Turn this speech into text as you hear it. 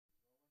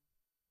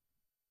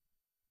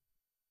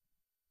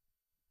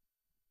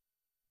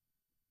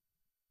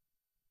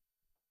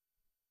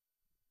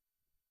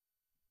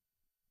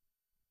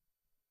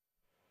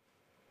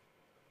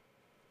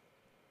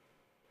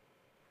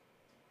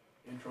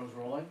Intro's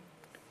rolling.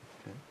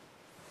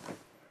 Okay.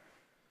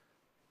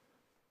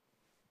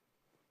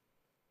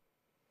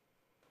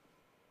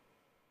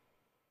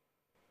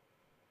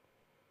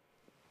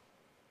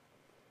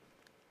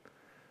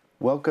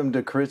 Welcome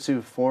to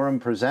Keiretsu Forum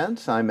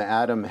Presents. I'm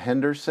Adam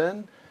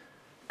Henderson,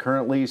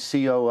 currently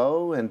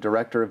COO and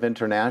Director of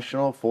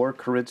International for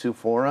Keiretsu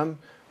Forum.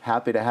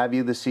 Happy to have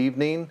you this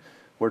evening.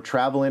 We're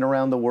traveling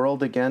around the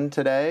world again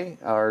today.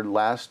 Our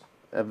last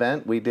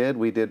event we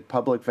did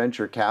public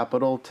venture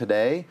capital.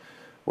 Today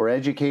we're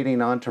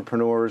educating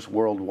entrepreneurs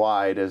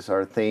worldwide as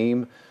our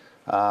theme.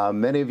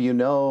 Many of you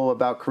know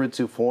about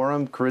Keiretsu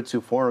Forum.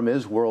 Keiretsu Forum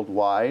is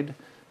worldwide.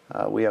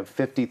 We have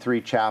 53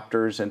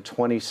 chapters in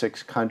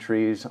 26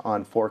 countries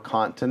on 4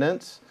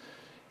 continents.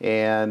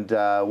 And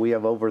we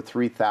have over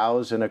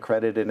 3,000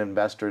 accredited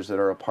investors that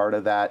are a part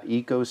of that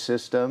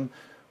ecosystem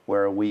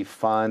where we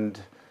fund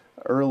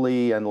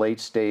early and late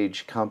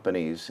stage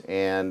companies.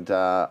 And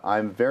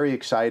I'm very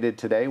excited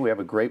today. We have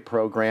a great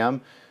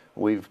program.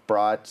 We've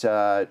brought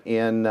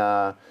in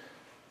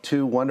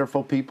 2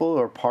 wonderful people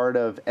who are part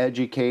of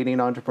educating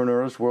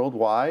entrepreneurs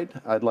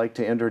worldwide. I'd like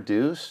to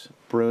introduce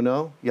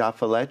Bruno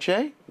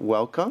Iafelice.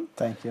 Welcome.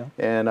 Thank you.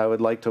 And I would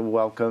like to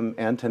welcome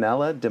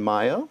Antonella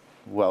Demaio.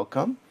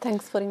 Welcome.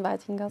 Thanks for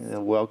inviting us.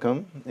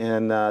 Welcome.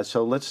 And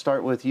so let's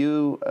start with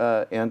you,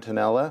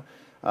 Antonella.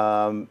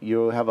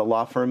 You have a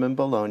law firm in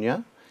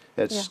Bologna.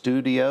 It's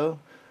Studio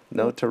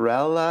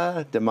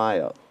Notarile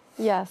Demaio.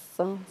 Yes,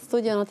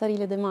 Studio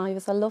Notarile Demaio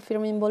is a law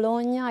firm in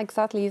Bologna.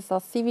 Exactly, it's a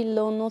civil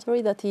law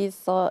notary that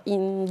is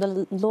in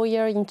the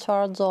lawyer in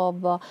charge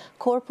of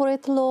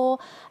corporate law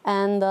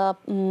and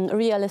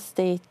real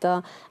estate.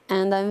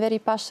 And I'm very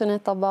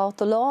passionate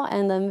about law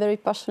and I'm very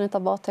passionate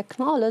about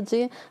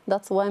technology.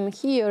 That's why I'm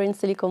here in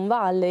Silicon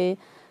Valley.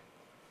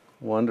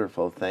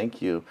 Wonderful,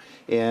 thank you.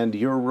 And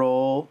your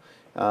role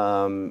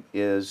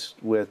is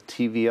with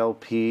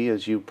TVLP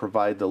as you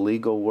provide the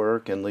legal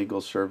work and legal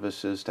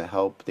services to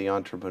help the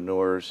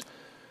entrepreneurs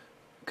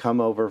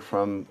come over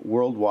from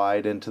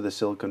worldwide into the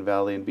Silicon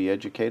Valley and be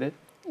educated?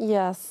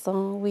 Yes,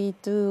 we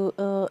do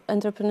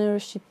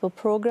entrepreneurship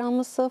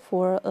programs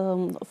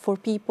for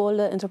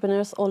people,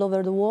 entrepreneurs all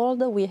over the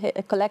world. We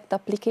collect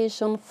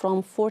applications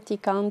from 40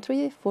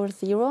 countries,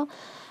 40.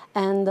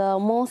 And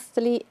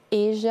mostly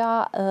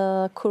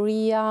Asia,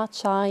 Korea,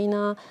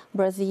 China,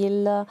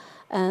 Brazil,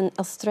 and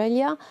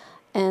Australia.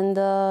 And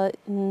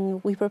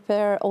we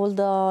prepare all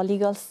the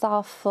legal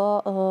stuff,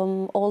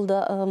 all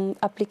the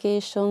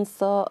applications,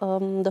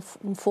 the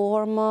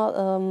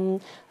form,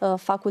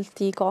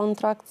 faculty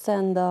contracts,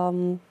 and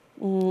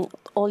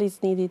all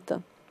is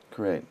needed.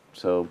 Great.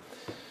 So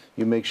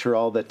you make sure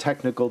all the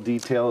technical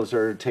details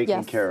are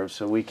taken care of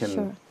so we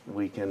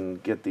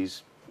can get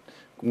these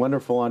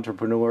wonderful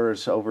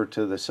entrepreneurs over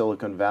to the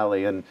Silicon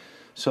Valley. And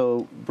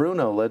so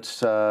Bruno, let's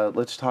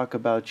talk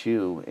about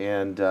you.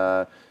 And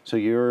so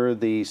you're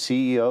the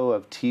CEO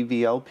of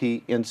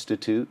TVLP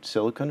Institute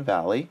Silicon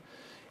Valley.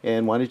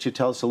 And why don't you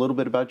tell us a little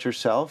bit about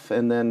yourself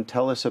and then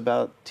tell us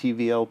about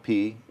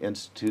TVLP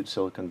Institute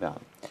Silicon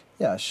Valley?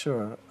 Yeah,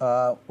 sure.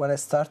 When I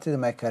started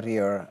my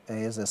career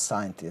as a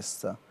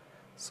scientist,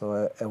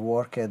 so I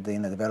worked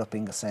in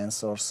developing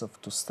sensors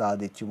to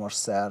study tumor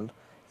cell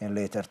and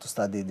later to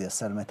study the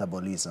cell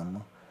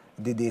metabolism.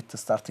 I did it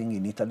starting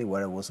in Italy,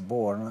 where I was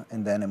born,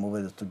 and then I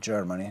moved to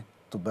Germany,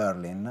 to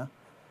Berlin,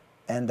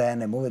 and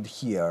then I moved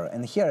here.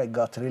 And here I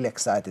got really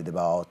excited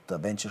about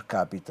venture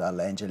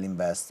capital, angel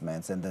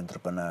investments, and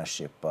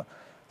entrepreneurship.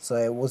 So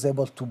I was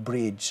able to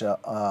bridge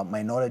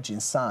my knowledge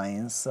in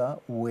science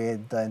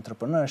with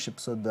entrepreneurship,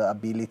 so the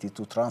ability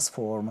to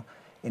transform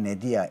an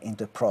idea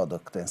into a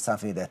product and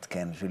something that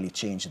can really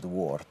change the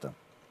world.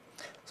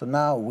 So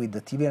now with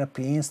the TVLP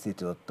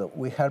Institute,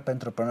 we help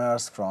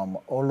entrepreneurs from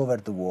all over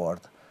the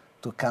world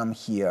to come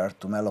here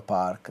to Menlo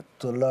Park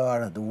to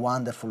learn the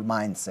wonderful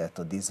mindset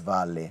of this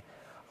valley,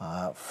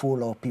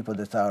 full of people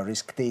that are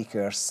risk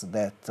takers,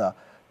 that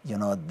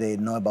they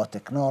know about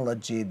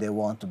technology, they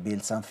want to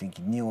build something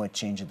new and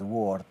change the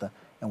world.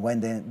 And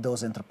when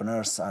those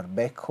entrepreneurs are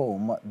back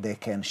home, they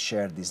can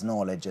share this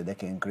knowledge, they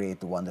can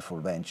create wonderful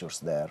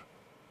ventures there.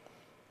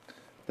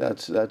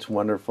 That's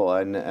wonderful,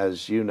 and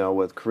as you know,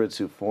 with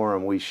Keiretsu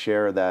Forum, we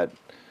share that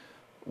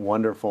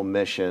wonderful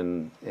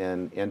mission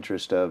and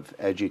interest of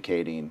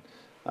educating.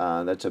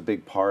 That's a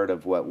big part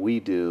of what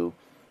we do,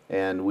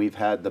 and we've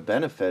had the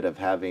benefit of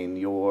having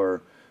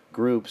your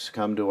groups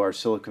come to our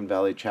Silicon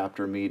Valley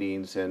chapter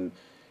meetings and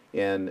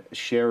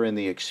share in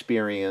the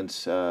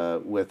experience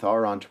with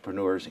our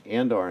entrepreneurs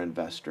and our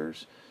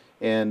investors.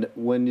 And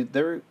when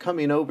they're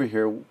coming over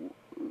here,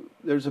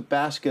 there's a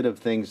basket of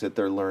things that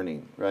they're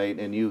learning, right?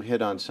 And you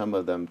hit on some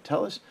of them.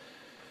 Tell us,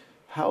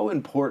 how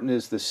important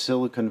is the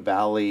Silicon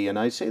Valley? And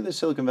I say the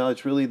Silicon Valley,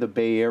 it's really the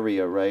Bay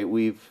Area, right?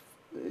 Whether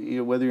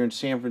you're in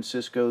San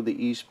Francisco,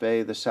 the East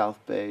Bay, the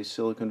South Bay,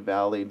 Silicon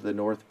Valley, the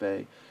North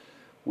Bay,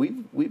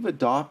 we've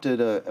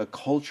adopted a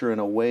culture and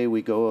a way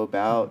we go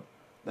about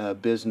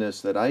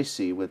business that I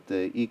see with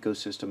the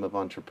ecosystem of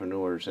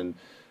entrepreneurs. And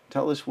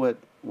tell us what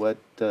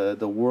the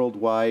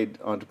worldwide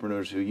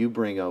entrepreneurs who you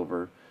bring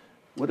over,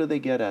 what do they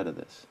get out of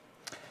this?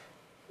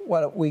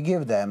 Well, we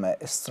give them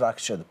a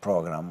structured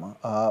program.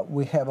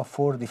 We have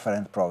 4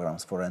 different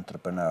programs for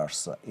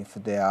entrepreneurs. If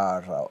they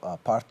are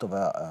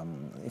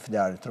if they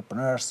are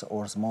entrepreneurs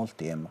or small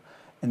team,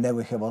 and then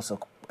we have also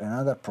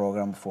another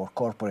program for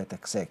corporate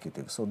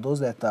executives. So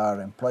those that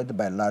are employed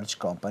by a large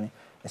company,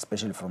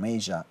 especially from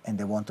Asia, and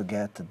they want to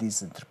get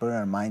this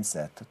entrepreneurial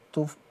mindset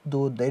to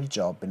do their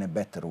job in a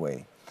better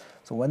way.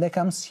 So when they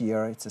come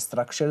here, it's a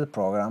structured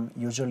program.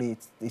 Usually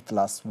it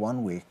lasts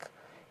 1 week.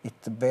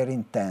 It's a very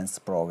intense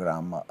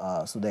program.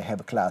 So they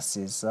have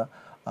classes,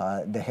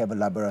 they have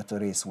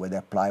laboratories where they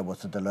apply what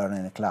they learn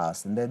in the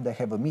class, and then they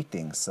have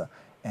meetings,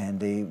 and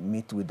they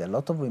meet with a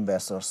lot of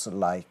investors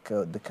like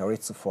the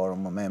Keiretsu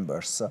Forum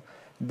members.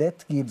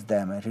 That gives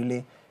them a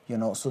really,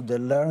 so they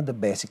learn the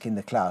basic in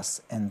the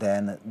class, and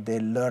then they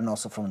learn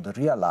also from the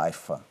real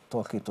life,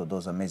 talking to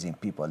those amazing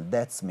people.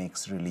 That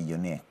makes really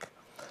unique.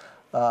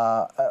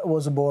 I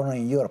was born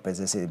in Europe,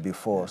 as I said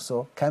before,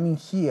 so coming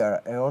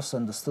here, I also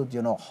understood,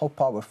 how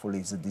powerful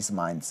is this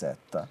mindset.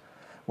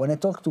 When I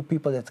talk to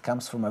people that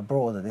comes from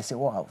abroad, they say,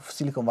 wow,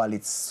 Silicon Valley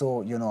is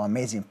so,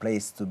 amazing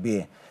place to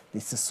be.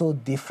 It's a so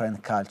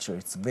different culture.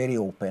 It's very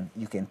open.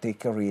 You can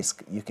take a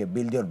risk. You can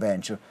build your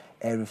venture.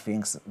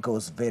 Everything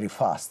goes very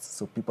fast.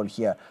 So people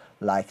here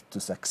like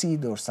to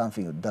succeed, or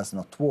something that does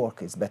not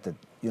work. It's better,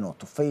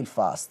 to fail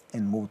fast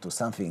and move to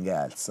something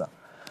else.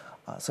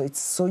 So it's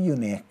so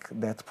unique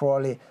that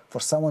probably for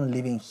someone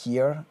living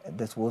here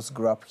that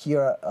grew up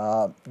here,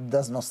 it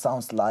does not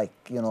sound like,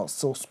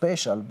 so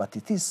special, but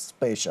it is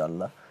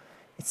special.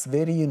 It's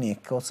very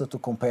unique also to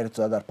compare it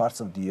to other parts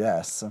of the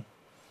US.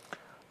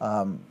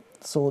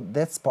 So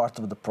that's part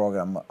of the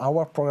program.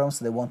 Our programs,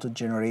 they want to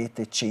generate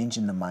a change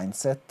in the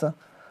mindset.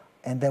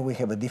 And then we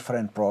have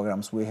different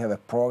programs. We have a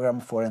program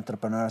for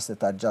entrepreneurs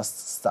that are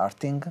just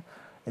starting,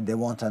 and they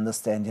want to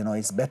understand,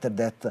 it's better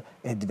that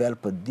I develop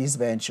this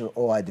venture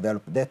or I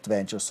develop that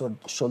venture. So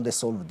should they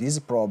solve this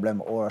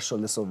problem or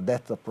should they solve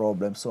that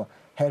problem? So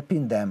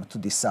helping them to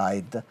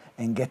decide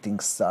and getting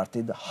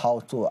started,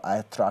 how to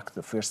attract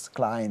the first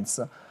clients,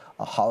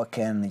 how I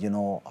can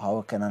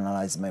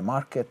analyze my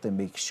market and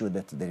make sure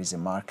that there is a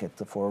market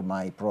for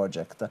my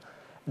project. And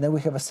then we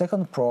have a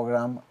second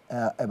program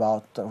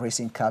about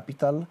raising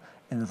capital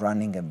and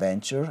running a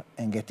venture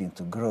and getting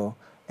to grow.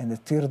 And the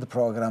third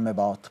program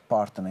about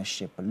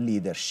partnership,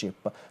 leadership,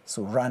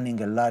 so running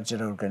a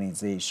larger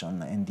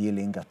organization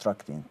and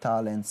attracting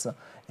talents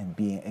and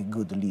being a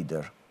good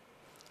leader.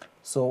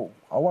 So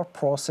our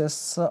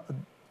process,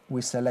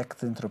 we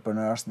select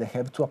entrepreneurs, they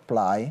have to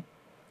apply.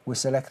 We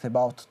select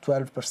about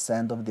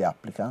 12% of the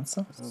applicants,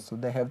 so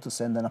they have to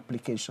send an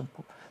application.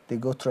 They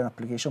go through an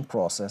application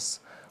process.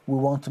 We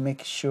want to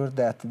make sure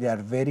that they are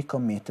very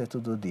committed to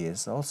do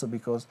this, also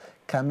because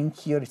coming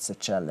here, it's a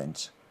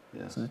challenge.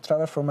 Yes. So they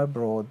travel from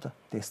abroad,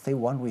 they stay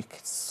 1 week.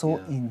 It's so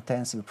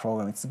intensive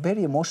program. It's a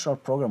very emotional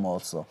program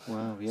also.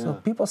 Wow, yeah. So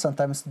people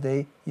sometimes,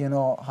 they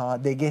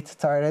get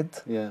tired,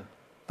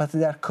 but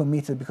they are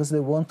committed because they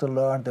want to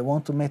learn, they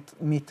want to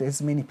meet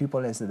as many people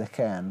as they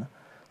can.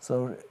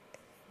 So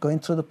going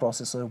through the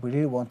process, so we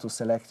really want to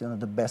select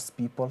the best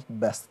people,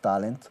 best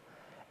talent,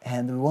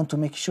 and we want to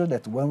make sure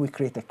that when we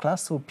create a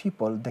class of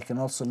people, they can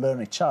also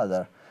learn each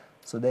other.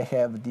 So they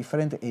have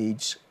different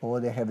age or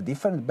they have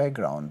different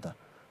background.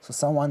 So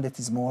someone that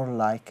is more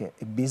like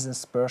a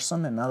business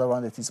person, another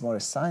one that is more a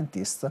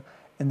scientist,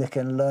 and they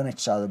can learn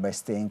each other by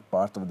staying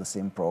part of the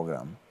same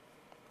program.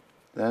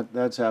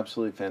 That's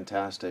absolutely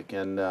fantastic,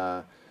 and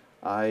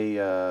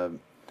I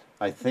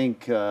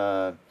think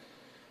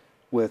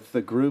with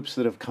the groups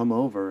that have come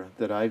over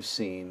that I've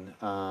seen,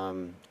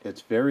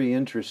 it's very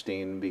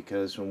interesting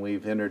because when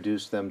we've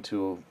introduced them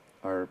to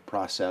our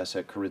process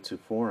at Keiretsu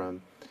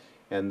Forum,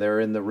 and they're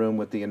in the room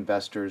with the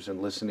investors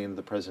and listening to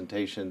the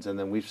presentations, and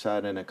then we've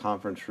sat in a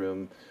conference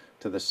room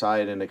to the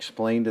side and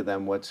explained to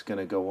them what's going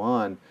to go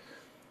on.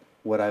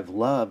 What I've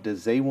loved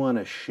is they want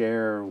to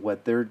share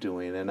what they're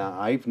doing, and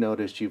I've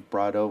noticed you've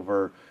brought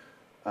over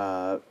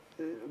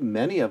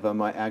many of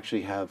them. I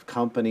actually have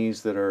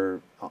companies that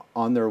are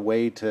on their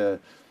way to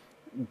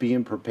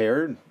being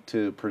prepared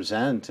to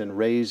present and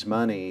raise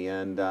money,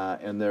 and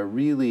they're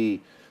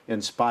really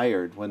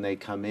inspired when they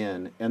come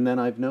in. And then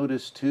I've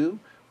noticed too,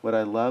 what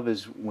I love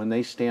is when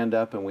they stand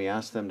up and we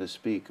ask them to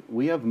speak,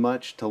 we have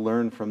much to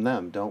learn from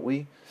them, don't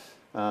we?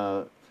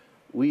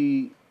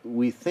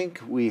 We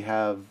think we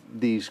have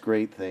these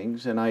great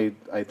things, and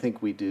I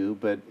think we do,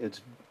 but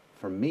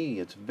for me,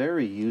 it's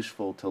very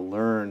useful to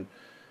learn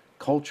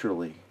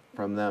culturally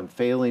from them.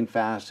 Failing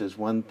fast is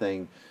one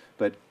thing,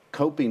 but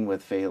coping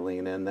with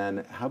failing, and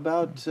then how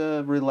about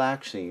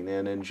relaxing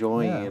and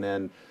enjoying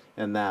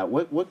and that?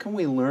 What can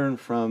we learn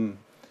from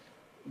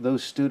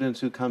those students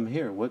who come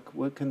here?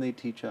 What can they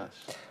teach us?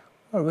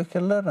 Well, we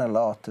can learn a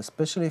lot,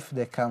 especially if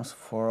they come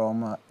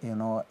from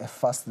a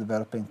fast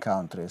developing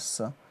countries.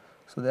 So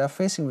they are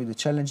facing with the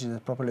challenges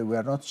that probably we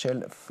are not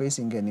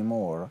facing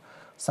anymore.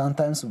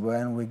 Sometimes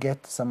when we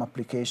get some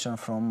application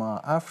from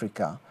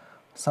Africa,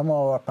 some of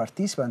our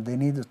participants, they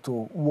need to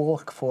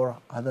walk for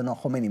I don't know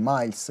how many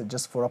miles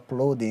just for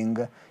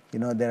uploading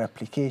their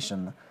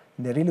application.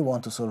 They really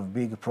want to solve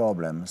big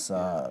problems,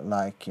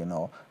 like, you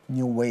know,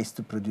 new ways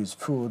to produce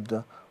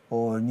food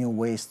or new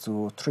ways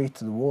to treat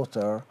the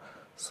water.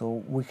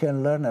 So we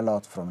can learn a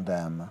lot from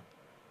them.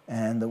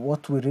 And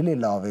what we really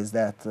love is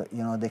that,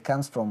 you know, they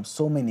come from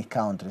so many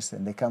countries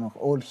and they come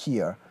all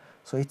here.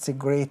 So it's a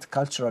great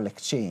cultural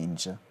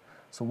exchange.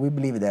 So we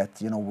believe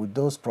that, you know, with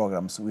those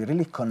programs, we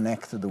really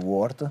connect the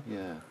world.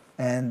 Yeah.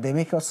 And they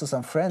make also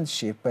some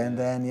friendship, and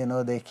then, you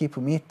know, they keep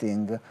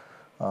meeting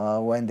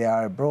when they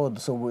are abroad.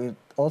 So we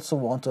also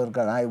want to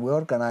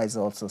organize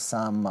also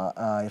some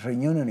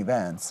reunion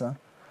events.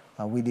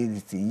 We did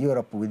it in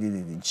Europe, we did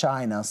it in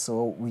China,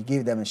 so we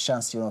give them a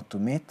chance, you know, to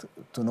meet,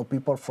 to know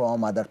people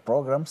from other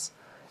programs,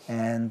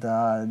 and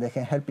they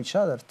can help each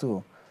other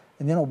too.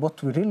 And you know,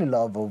 what we really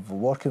love of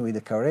working with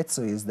the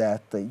Keiretsu is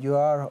that you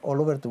are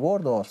all over the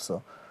world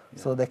also.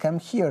 Yeah. So they come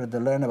here, they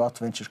learn about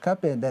venture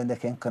capital, and then they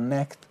can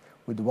connect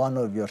with one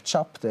of your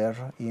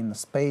chapter in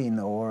Spain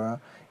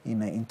or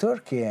in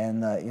Turkey,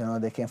 and you know,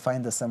 they can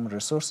find some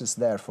resources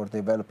there for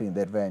developing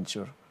their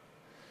venture.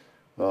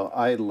 Well,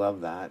 I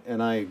love that,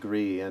 and I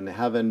agree. And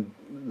having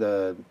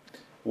the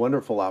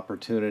wonderful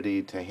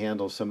opportunity to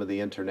handle some of the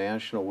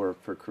international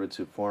work for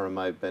Keiretsu Forum,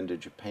 I've been to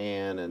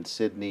Japan and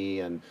Sydney,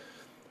 and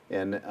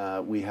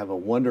we have a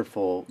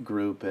wonderful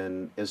group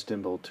in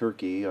Istanbul,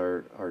 Turkey,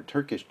 our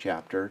Turkish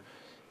chapter.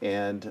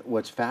 And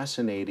what's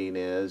fascinating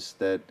is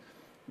that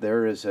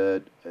there's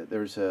a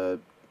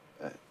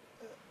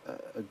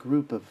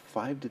group of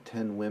 5 to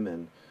 10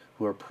 women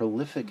who are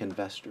prolific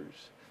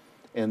investors.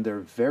 And they're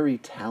very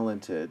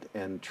talented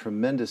and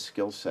tremendous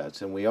skill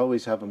sets. And we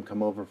always have them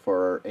come over for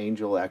our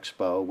Angel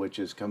Expo, which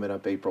is coming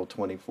up April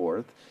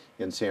 24th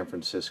in San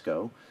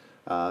Francisco.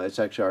 It's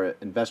actually our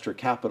Investor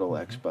Capital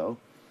Expo.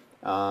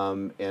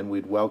 And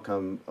we'd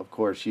welcome, of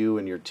course, you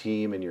and your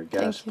team and your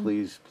guests.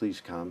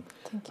 Please come.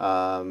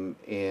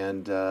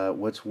 And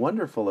what's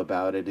wonderful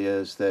about it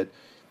is that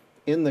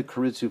in the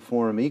Keiretsu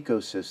Forum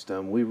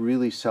ecosystem, we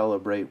really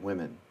celebrate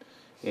women.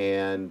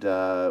 And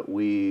the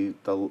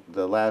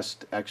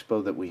last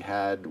expo that we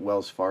had,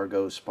 Wells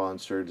Fargo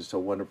sponsored. It's a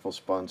wonderful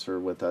sponsor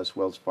with us,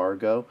 Wells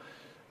Fargo.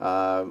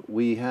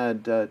 We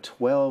had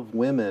 12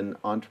 women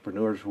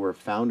entrepreneurs who were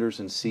founders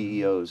and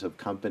CEOs of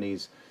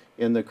companies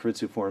in the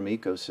Keiretsu Forum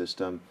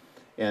ecosystem.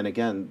 And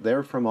again,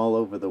 they're from all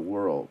over the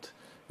world.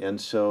 And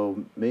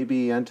so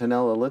maybe,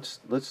 Antonella,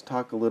 let's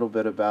talk a little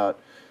bit about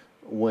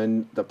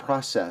when the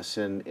process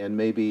and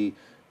maybe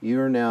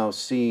you're now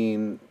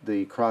seeing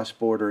the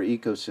cross-border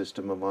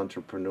ecosystem of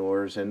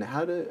entrepreneurs, and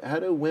how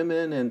do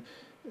women and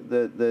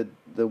the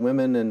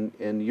women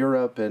in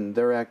Europe and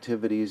their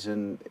activities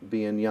in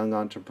being young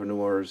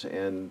entrepreneurs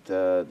and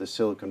the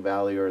Silicon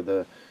Valley or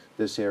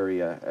this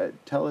area.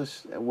 Tell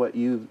us what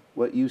you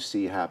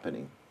see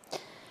happening.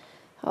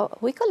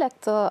 We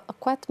collect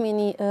quite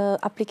many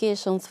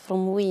applications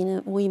from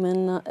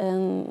women,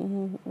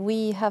 and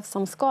we have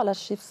some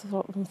scholarships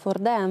for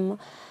them.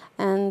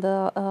 And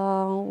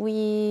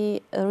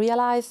we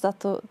realized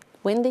that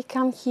when they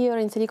come here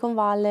in Silicon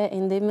Valley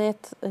and they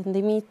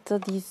meet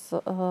these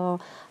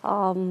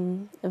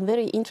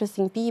very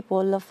interesting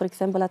people, for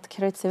example at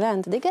Keiretsu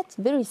event, they get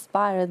very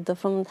inspired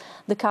from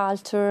the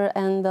culture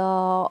and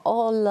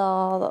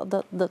all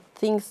the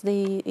things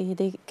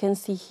they can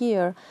see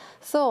here.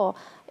 So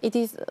it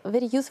is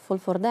very useful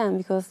for them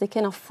because they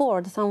can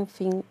afford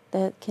something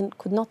that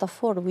could not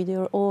afford with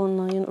your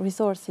own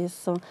resources.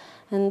 So,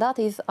 and that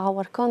is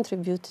our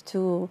contribute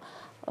to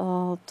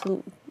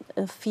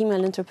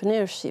female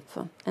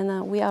entrepreneurship,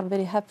 and we are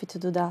very happy to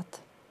do that.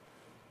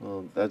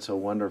 Well, that's a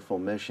wonderful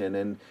mission.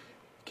 And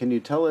can you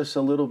tell us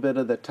a little bit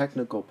of the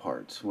technical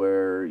parts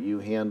where you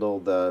handle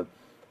the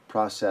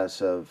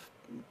process of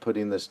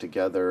putting this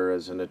together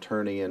as an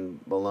attorney in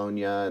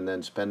Bologna and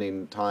then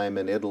spending time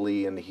in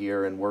Italy and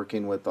here and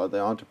working with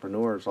the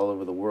entrepreneurs all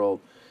over the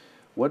world?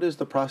 What is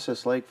the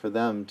process like for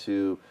them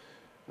to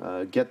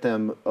get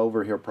them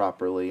over here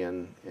properly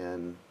and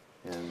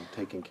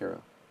taken care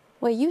of?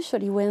 Well,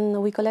 usually when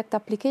we collect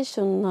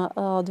application,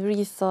 there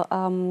is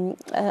an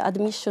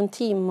admission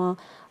team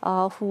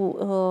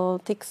who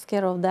takes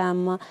care of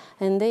them,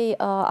 and they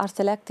are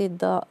selected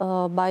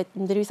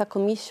there is a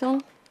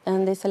commission,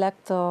 and they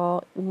select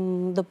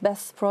the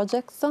best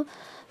projects.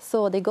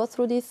 So they go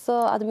through this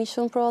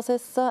admission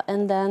process,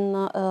 and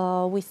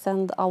then we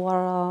send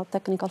our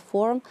technical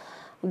form,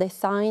 they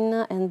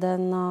sign, and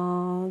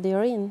then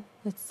they're in.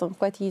 It's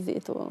quite easy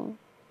to...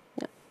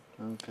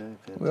 Okay,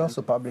 fantastic. We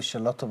also publish a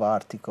lot of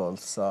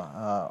articles,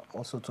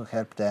 also to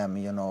help them,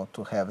 you know,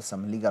 to have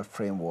some legal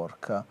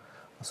framework.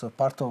 So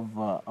part of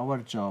our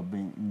job,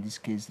 in this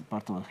case,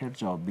 part of her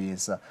job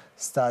is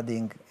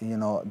studying, you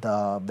know,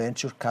 the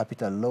venture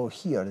capital law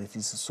here that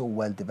is so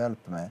well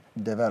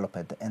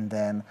developed, and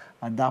then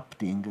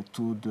adapting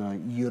to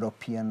the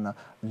European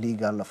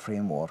legal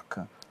framework.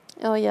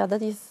 Oh yeah,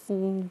 that is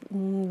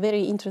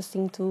very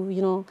interesting to,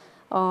 you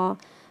know,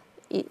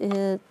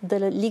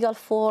 the legal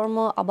form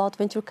about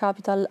venture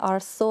capital are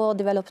so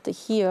developed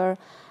here,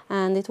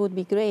 and it would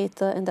be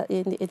great, and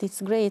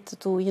it's great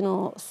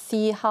to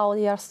see how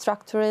they are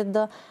structured,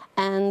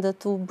 and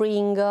to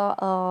bring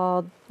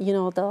the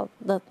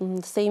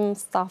same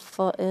stuff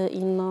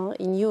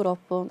in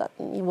Europe,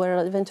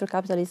 where venture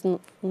capital is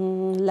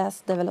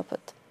less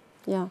developed.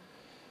 Yeah.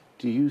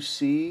 Do you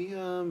see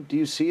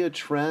a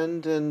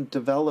trend in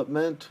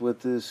development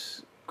with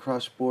this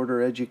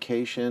cross-border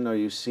education? Are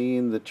you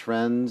seeing the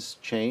trends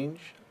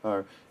change,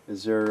 or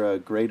is there a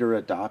greater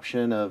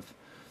adoption of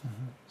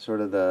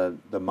sort of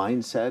the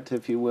mindset,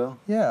 if you will?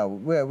 Yeah,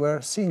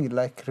 we're seeing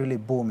like really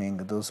booming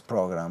those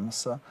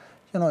programs.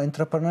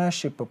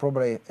 Entrepreneurship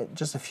probably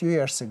just a few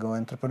years ago,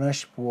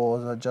 entrepreneurship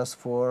was just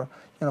for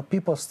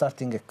people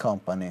starting a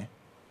company.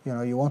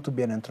 You want to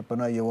be an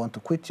entrepreneur, you want to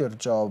quit your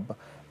job,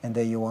 and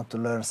then you want to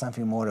learn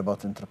something more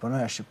about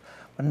entrepreneurship.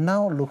 But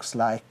now it looks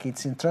like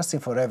it's interesting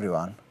for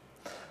everyone.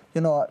 A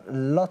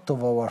lot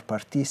of our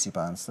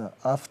participants,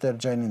 after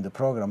joining the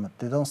program,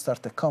 they don't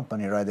start a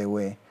company right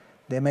away.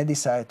 They may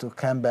decide to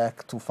come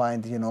back to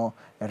find,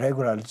 a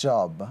regular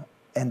job,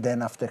 and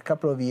then after a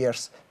couple of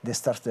years, they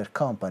start their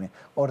company.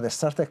 Or they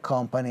start a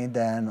company,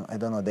 then, I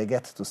don't know, they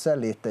get to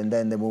sell it, and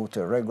then they move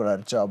to a regular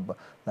job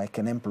like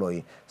an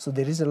employee. So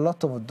there is a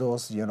lot of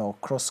those,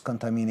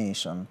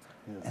 cross-contamination.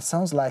 Yeah. It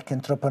sounds like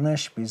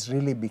entrepreneurship is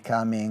really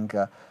becoming,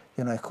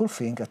 a cool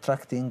thing,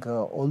 attracting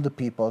all the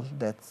people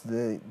that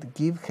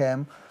give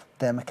them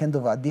kind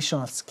of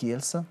additional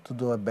skills to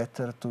do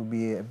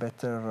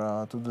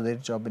to do their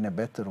job in a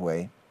better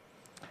way.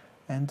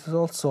 And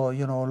also,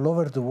 all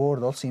over the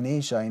world, also in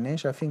Asia. In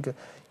Asia, I think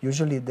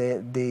usually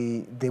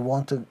they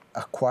want to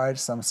acquire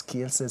some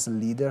skills as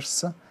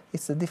leaders.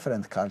 It's a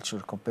different culture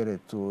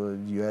compared to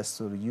the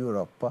US or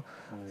Europe.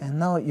 Right. And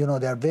now,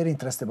 they are very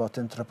interested about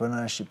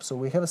entrepreneurship. So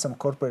we have some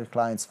corporate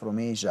clients from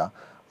Asia,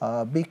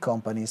 big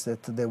companies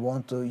that they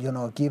want to,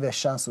 give a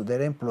chance to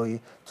their employee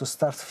to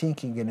start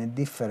thinking in a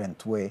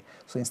different way.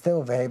 So instead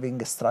of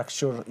having a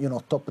structure,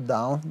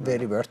 top-down,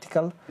 very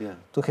vertical,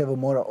 to have a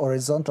more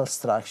horizontal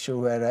structure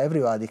where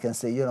everybody can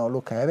say,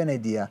 look, I have an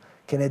idea.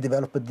 Can I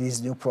develop this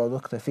new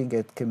product? I think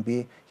it can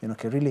be, can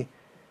really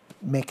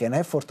make an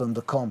effort on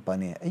the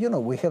company.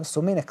 We have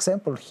so many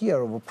examples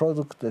here of a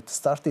product that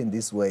started in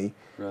this way.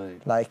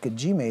 Right. Like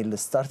Gmail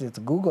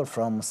started Google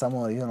from some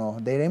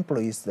of their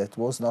employees. That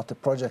was not a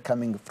project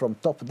coming from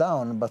top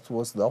down, but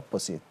was the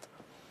opposite.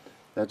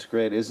 That's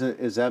great. Is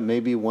that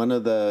maybe one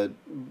of the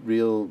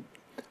real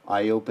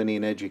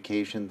eye-opening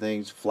education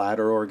things?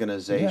 Flatter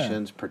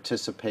organizations,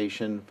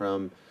 participation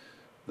from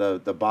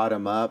the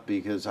bottom up,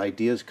 because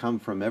ideas come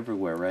from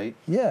everywhere, right?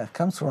 Yeah, it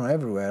comes from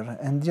everywhere.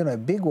 And a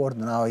big word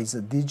now is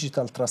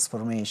digital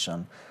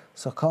transformation.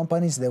 So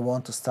companies, they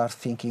want to start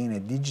thinking in a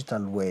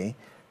digital way.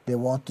 They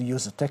want to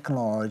use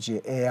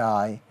technology,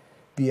 AI,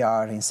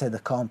 VR inside the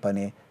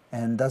company.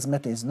 And doesn't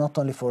matter, it's not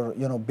only for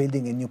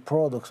building a new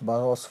product, but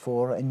also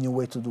for a new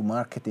way to do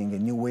marketing, a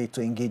new way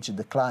to engage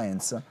the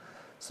clients.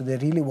 So they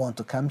really want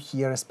to come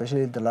here,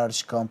 especially the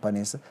large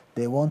companies.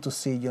 They want to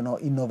see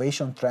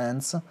innovation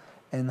trends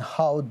and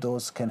how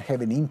those can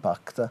have an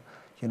impact,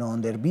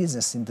 on their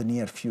business in the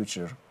near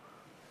future.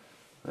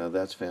 Well,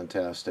 that's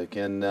fantastic.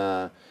 And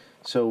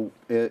so,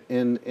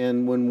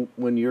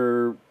 when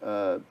you're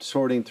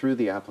sorting through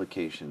the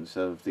applications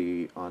of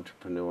the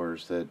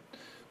entrepreneurs that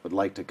would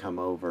like to come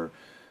over,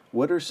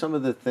 what are some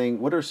of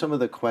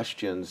the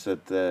questions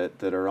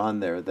that are on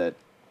there that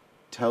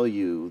tell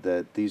you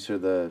that these are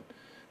the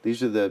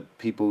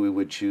people we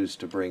would choose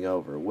to bring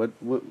over? What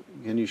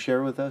can you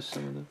share with us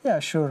some of them? Yeah,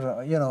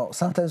 sure.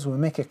 Sometimes we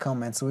make a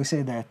comment. We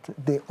say that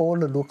they all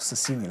look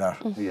similar.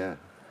 Yeah.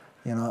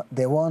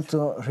 They want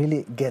to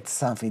really get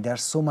something. They're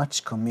so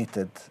much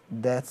committed.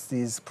 That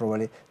is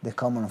probably the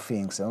common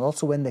things. And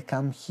also when they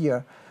come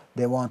here,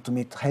 they want to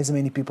meet as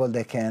many people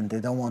they can. They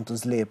don't want to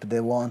sleep.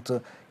 They want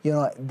to,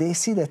 they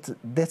see that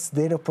that's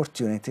their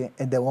opportunity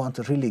and they want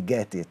to really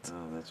get it.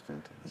 Oh, that's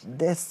fantastic.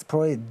 That's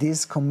probably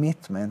this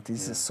commitment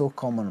is so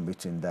common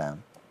between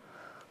them.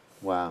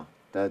 Wow,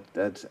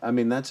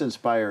 that's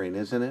inspiring,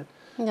 isn't it?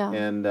 Yeah.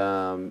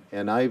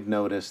 And I've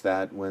noticed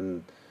that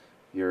when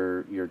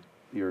your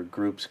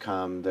groups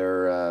come,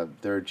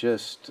 they're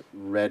just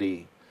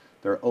ready.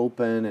 They're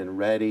open and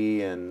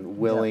ready and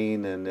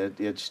willing, and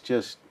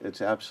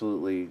it's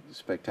absolutely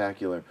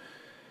spectacular.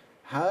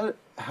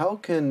 How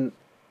can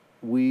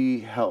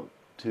we help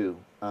too?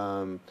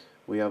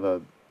 We have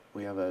a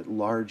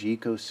large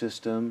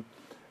ecosystem.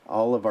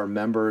 All of our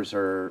members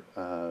are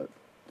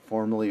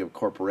formerly of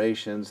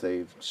corporations.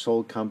 They've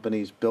sold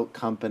companies, built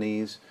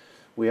companies.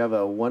 We have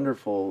a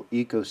wonderful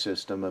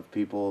ecosystem of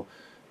people.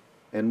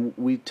 And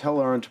we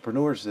tell our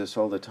entrepreneurs this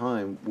all the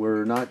time.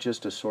 We're not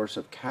just a source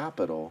of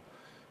capital,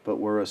 but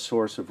we're a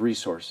source of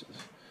resources.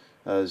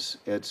 As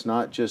it's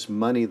not just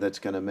money that's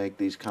going to make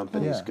these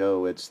companies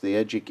go. It's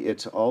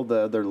it's all the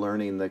other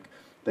learning,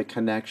 the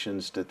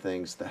connections to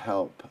things, the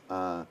help.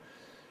 How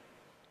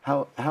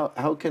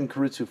can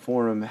Keiretsu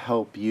Forum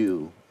help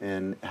you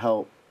and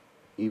help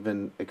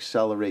even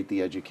accelerate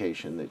the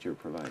education that you're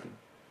providing?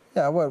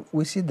 Yeah, well,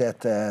 we see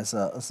that as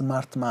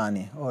smart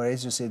money, or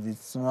as you said,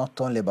 it's not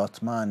only about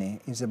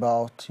money. It's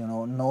about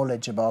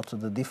knowledge about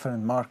the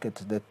different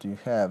markets that you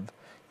have.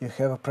 You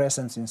have a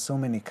presence in so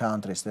many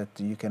countries that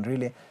you can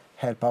really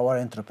help our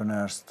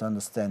entrepreneurs to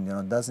understand.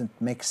 Does it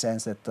make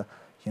sense that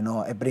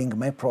I bring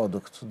my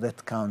product to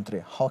that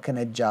country? How can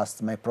I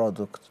adjust my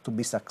product to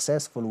be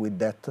successful with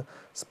that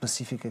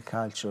specific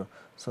culture?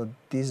 So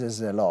this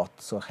is a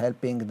lot. So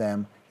helping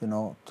them,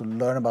 to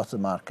learn about the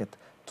market,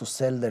 to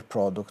sell their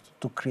product,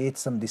 to create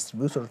some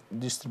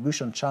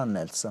distribution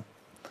channels.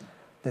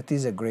 That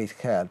is a great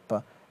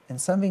help.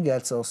 And something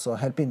else also,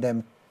 helping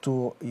them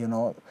to,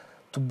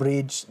 to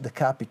bridge the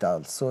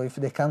capital. So if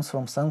they come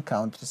from some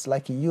countries,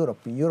 like in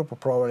Europe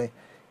probably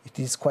it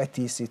is quite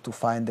easy to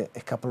find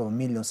a couple of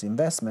millions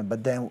investment,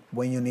 but then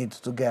when you need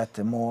to get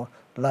a more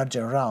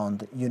larger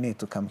round, you need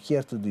to come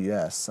here to the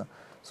US.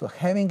 So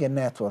having a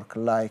network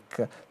like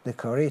the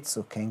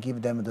Keiretsu can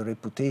give them the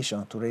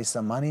reputation to raise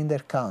some money in their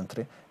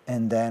country,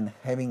 and then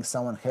having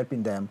someone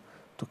helping them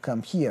to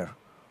come here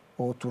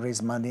or to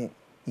raise money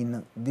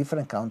in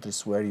different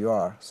countries where you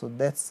are. So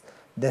that's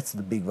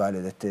the big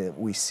value that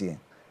we see.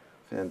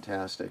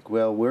 Fantastic.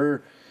 Well,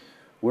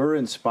 we're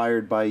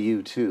inspired by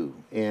you too,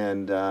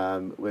 and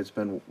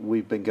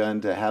we've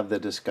begun to have the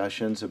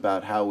discussions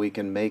about how we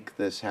can make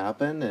this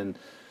happen and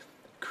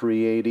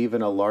create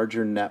even a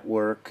larger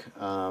network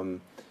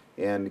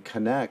and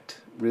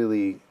connect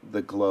really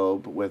the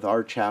globe with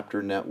our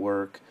chapter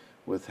network,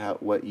 with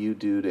what you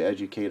do to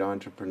educate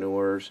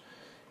entrepreneurs,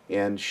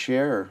 and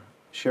share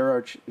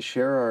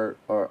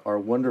our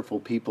wonderful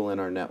people in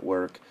our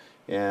network.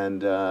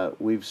 And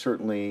we've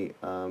certainly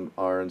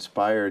are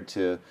inspired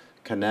to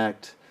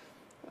connect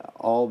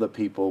all the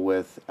people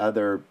with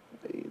other.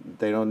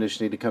 They don't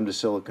just need to come to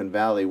Silicon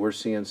Valley. We're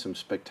seeing some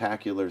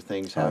spectacular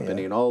things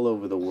happening all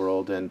over the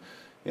world,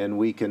 and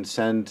we can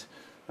send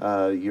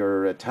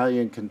your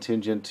Italian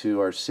contingent to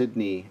our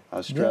Sydney,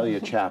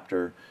 Australia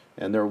chapter,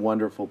 and they're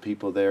wonderful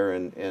people there,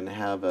 and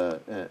have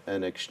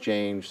an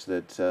exchange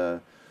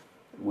that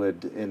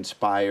would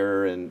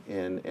inspire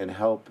and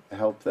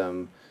help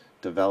them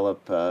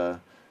develop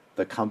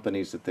the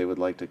companies that they would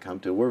like to come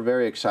to. We're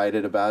very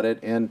excited about it.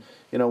 And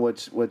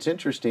what's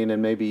interesting,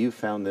 and maybe you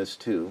found this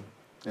too,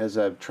 as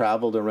I've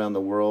traveled around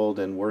the world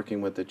and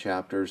working with the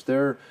chapters,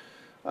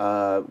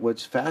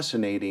 what's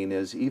fascinating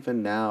is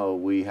even now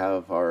we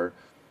have our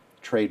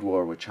trade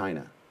war with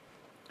China.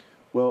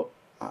 Well,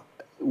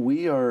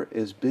 we are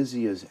as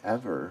busy as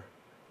ever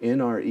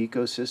in our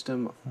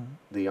ecosystem,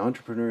 the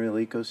entrepreneurial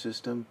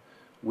ecosystem,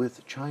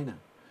 with China.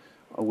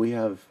 We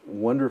have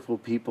wonderful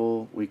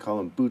people. We call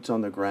them boots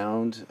on the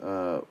ground.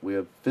 We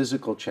have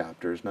physical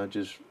chapters, not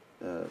just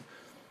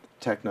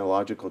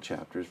technological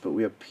chapters, but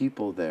we have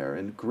people there,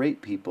 and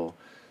great people.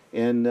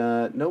 And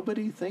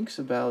nobody thinks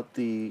about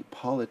the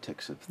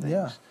politics of things.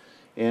 Yeah.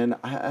 And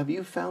have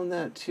you found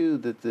that too,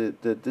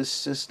 that this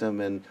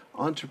system and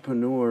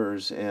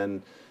entrepreneurs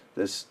and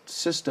this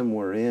system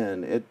we're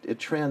in, it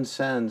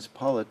transcends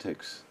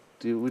politics?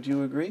 Would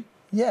you agree?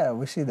 Yeah,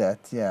 we see that,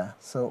 yeah.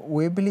 So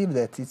we believe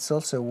that it's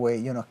also a way,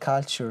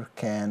 culture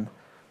can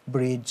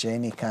bridge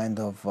any kind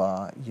of,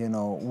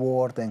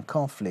 war and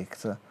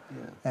conflict.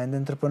 And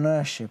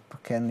entrepreneurship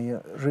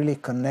can really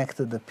connect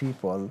the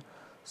people.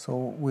 So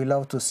we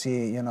love to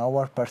see,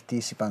 our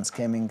participants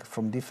coming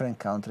from different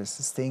countries,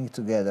 staying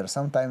together.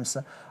 Sometimes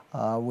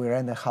we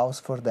rent a house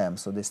for them,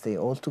 so they stay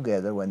all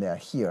together when they are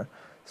here.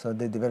 So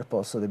they develop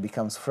also, they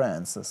become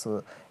friends.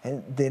 So,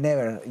 and they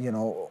never,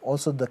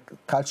 also the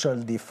cultural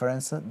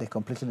difference, they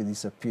completely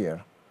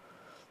disappear.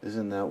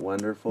 Isn't that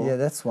wonderful? Yeah,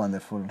 that's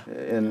wonderful.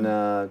 And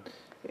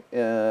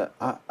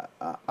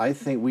I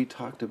think we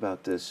talked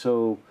about this.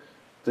 So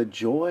the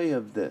joy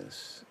of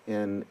this,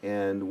 and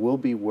we'll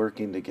be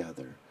working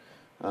together,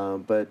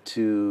 but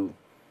to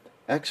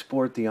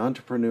export the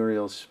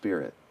entrepreneurial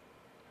spirit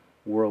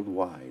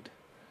worldwide.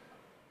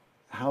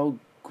 How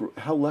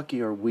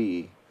lucky are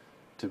we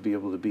to be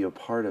able to be a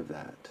part of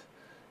that,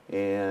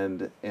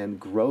 and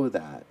grow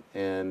that,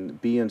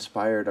 and be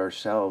inspired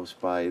ourselves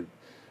by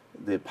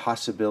the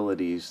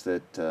possibilities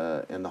that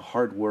and the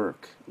hard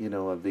work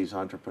of these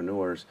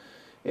entrepreneurs.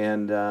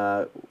 And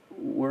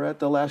we're at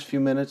the last few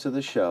minutes of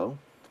the show,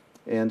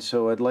 and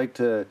so I'd like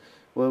to,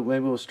 well,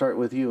 maybe we'll start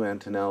with you,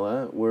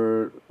 Antonella.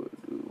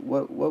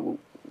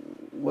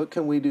 What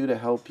can we do to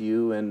help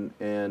you, and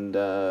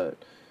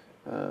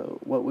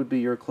what would be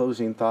your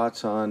closing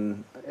thoughts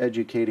on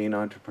educating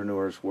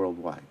entrepreneurs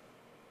worldwide?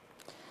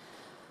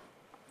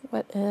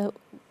 Well,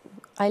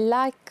 I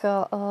like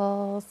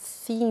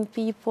seeing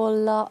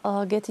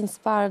people get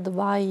inspired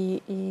by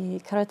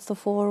Keiretsu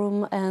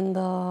Forum and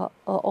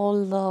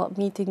all the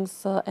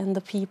meetings and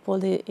the people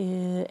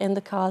and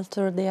the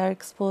culture they are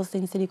exposed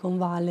in Silicon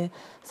Valley.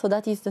 So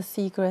that is the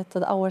secret,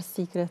 our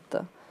secret.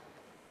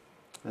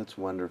 That's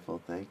wonderful.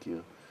 Thank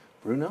you.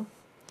 Bruno?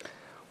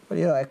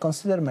 Well, I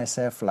consider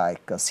myself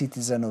like a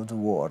citizen of the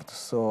world,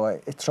 so I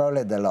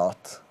traveled a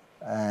lot,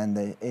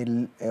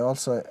 and I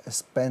also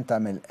spent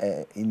time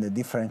in the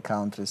different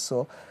countries.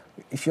 So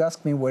if you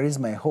ask me where is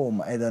my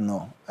home, I don't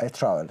know. I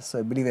travel, so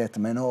I believe that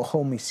my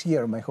home is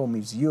here, my home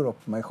is Europe,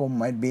 my home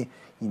might be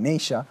in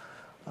Asia.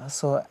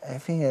 So I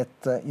think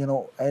that,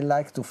 I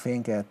like to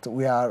think that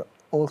we are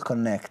all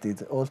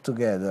connected, all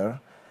together,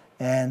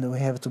 and we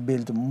have to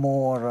build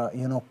more,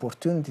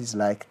 opportunities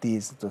like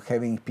this, to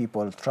having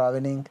people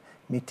traveling,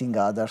 meeting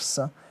others,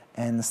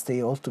 and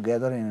stay all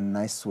together in a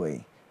nice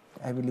way.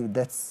 I believe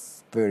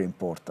that's very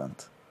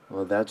important.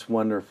 Well, that's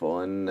wonderful,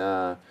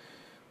 and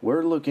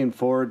we're looking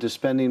forward to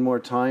spending more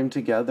time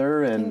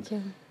together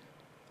and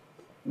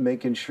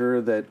making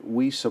sure that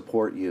we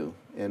support you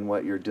in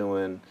what you're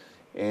doing.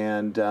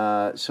 And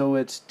so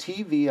it's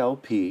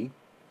TVLP,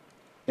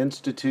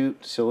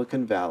 Institute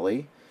Silicon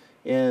Valley,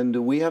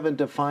 and we haven't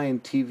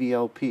defined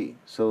TVLP,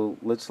 so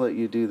let's let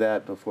you do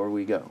that before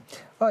we go.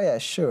 Oh yeah,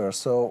 sure.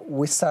 So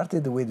we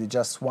started with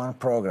just one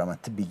program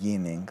at the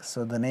beginning.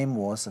 So the name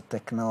was a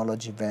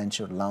Technology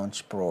Venture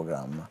Launch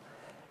Program.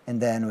 And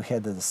then we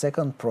had the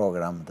second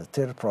program, the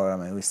third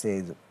program, and we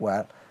said,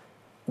 well,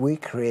 we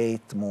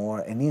create more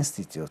an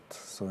institute.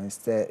 So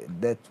instead,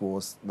 that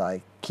was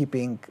like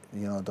keeping,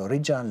 the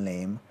original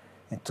name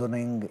and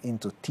turning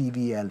into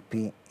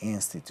TVLP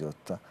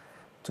Institute,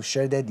 to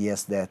share the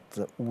ideas that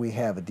we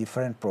have a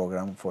different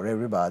program for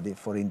everybody,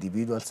 for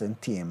individuals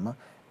and team,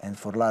 and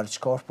for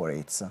large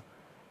corporates.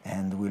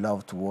 And we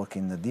love to work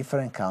in the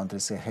different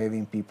countries,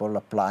 having people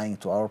applying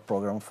to our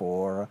program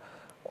for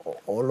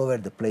all over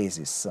the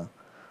places.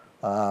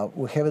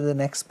 We have the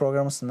next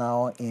programs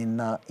now in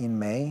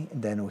May,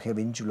 then we have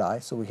in July,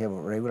 so we have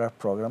regular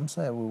programs.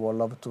 We would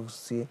love to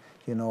see,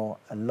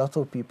 a lot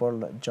of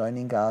people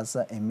joining us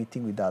and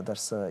meeting with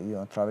others,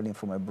 traveling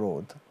from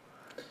abroad.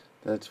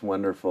 That's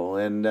wonderful.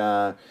 And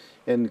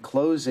in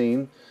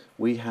closing,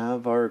 we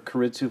have our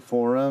Keiretsu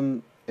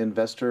Forum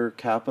Investor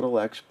Capital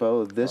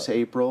Expo this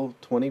April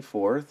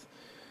 24th.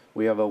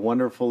 We have a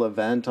wonderful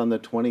event on the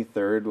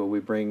 23rd where we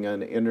bring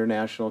in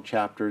international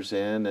chapters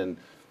in, and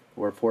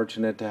we're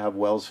fortunate to have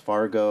Wells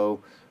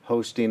Fargo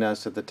hosting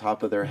us at the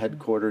top of their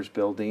headquarters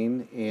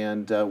building,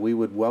 and we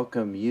would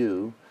welcome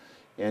you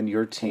and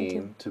your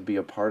team to be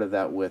a part of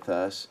that with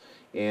us.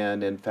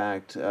 And in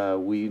fact,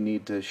 we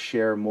need to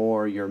share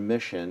more your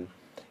mission,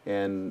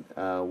 and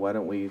why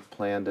don't we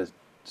plan to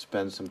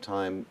spend some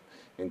time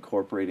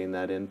incorporating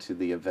that into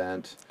the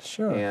event.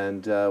 Sure.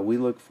 And we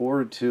look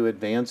forward to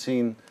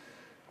advancing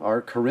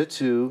our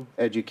Keiretsu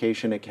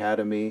Education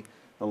Academy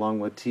along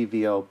with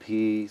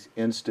TVLP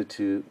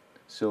Institute,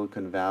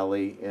 Silicon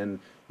Valley. And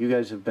you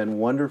guys have been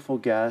wonderful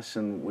guests,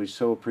 and we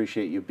so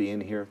appreciate you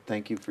being here.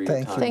 Thank you for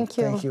your time. Thank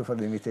you. Thank you for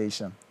the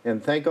invitation.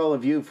 And thank all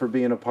of you for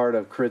being a part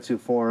of Keiretsu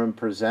Forum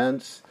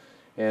Presents,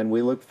 and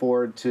we look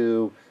forward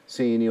to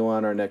seeing you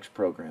on our next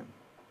program.